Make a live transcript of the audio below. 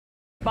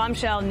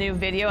Bombshell new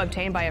video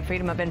obtained by a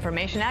Freedom of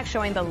Information Act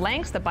showing the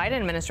lengths the Biden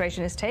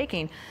administration is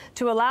taking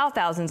to allow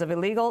thousands of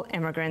illegal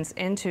immigrants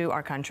into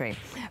our country.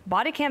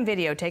 Body cam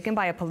video taken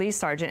by a police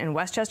sergeant in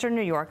Westchester,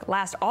 New York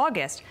last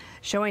August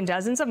showing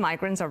dozens of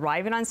migrants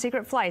arriving on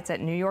secret flights at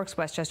New York's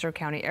Westchester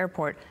County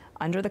Airport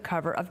under the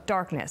cover of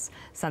darkness,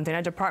 something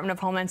a Department of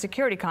Homeland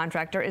Security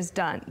contractor is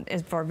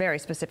for very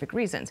specific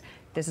reasons.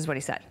 This is what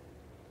he said.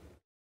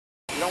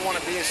 You don't want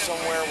to be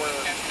somewhere where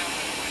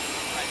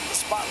the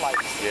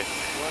spotlight is there.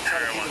 You want to try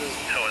to keep it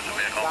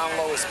as down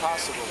low as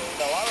possible.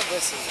 A lot of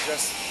this is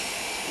just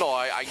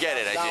I get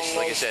it. I just,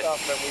 like I said,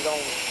 stuff that we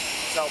don't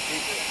tell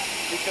people,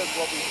 because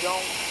what we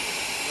don't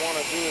want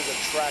to do is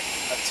attract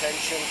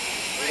attention.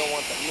 We don't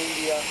want the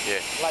media.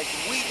 Yeah. Like,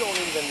 we don't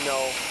even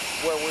know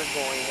where we're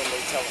going when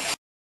they tell us.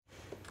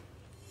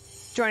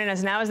 Joining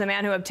us now is the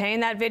man who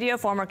obtained that video,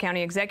 former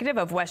county executive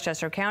of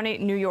Westchester County,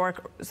 New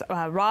York,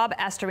 Rob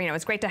Astorino.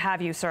 It's great to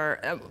have you,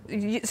 sir.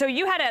 So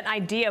you had an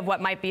idea of what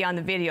might be on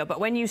the video,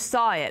 but when you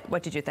saw it,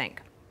 what did you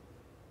think?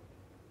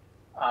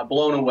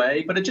 Blown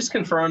away, but it just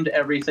confirmed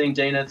everything,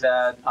 Dana,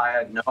 that I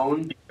had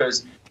known,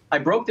 because I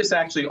broke this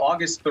actually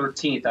August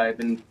 13th. I had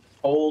been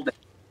told and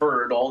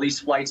heard all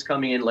these flights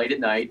coming in late at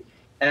night.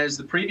 As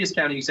the previous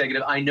county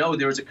executive, I know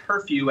there was a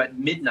curfew at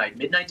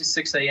midnight to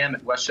 6 a.m.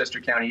 at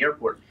Westchester County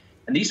Airport.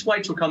 And these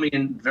flights were coming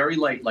in very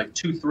late, like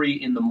 2, 3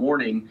 in the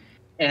morning,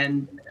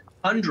 and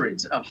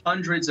hundreds of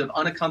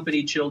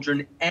unaccompanied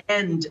children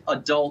and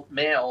adult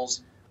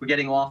males were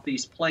getting off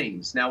these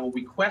planes. Now, when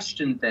we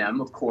questioned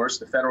them, of course,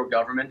 the federal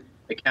government,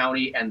 the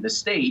county, and the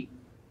state,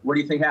 what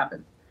do you think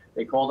happened?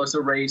 They called us a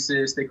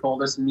racist, they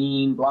called us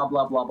mean, blah,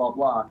 blah, blah, blah,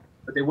 blah.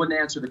 But they wouldn't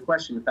answer the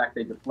question. In fact,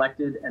 they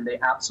deflected, and they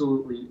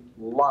absolutely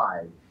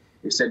lied.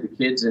 They said the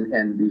kids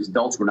and these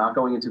adults were not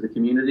going into the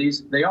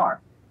communities. They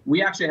are.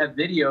 We actually have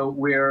video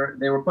where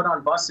they were put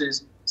on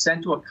buses,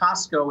 sent to a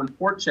Costco in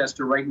Fort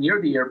Chester right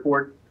near the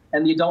airport,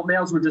 and the adult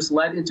males were just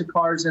led into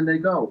cars and they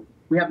go.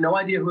 We have no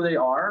idea who they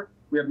are.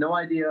 We have no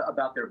idea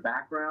about their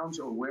backgrounds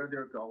or where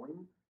they're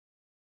going.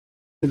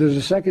 There's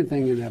a second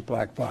thing in that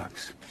black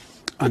box,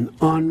 an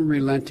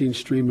unrelenting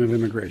stream of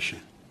immigration,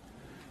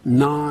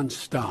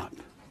 nonstop.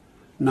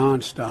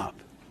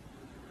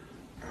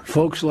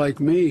 Folks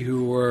like me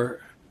who were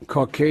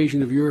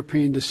Caucasian of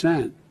European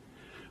descent,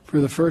 for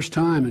the first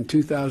time in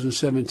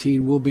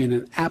 2017, will be in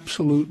an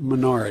absolute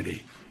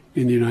minority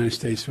in the United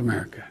States of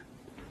America.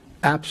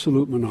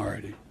 Absolute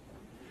minority.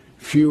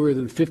 Fewer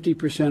than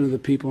 50% of the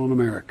people in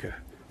America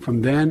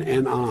from then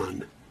and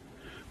on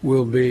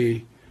will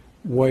be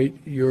white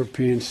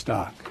European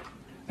stock.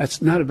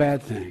 That's not a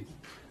bad thing.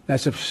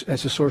 That's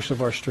a source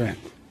of our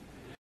strength.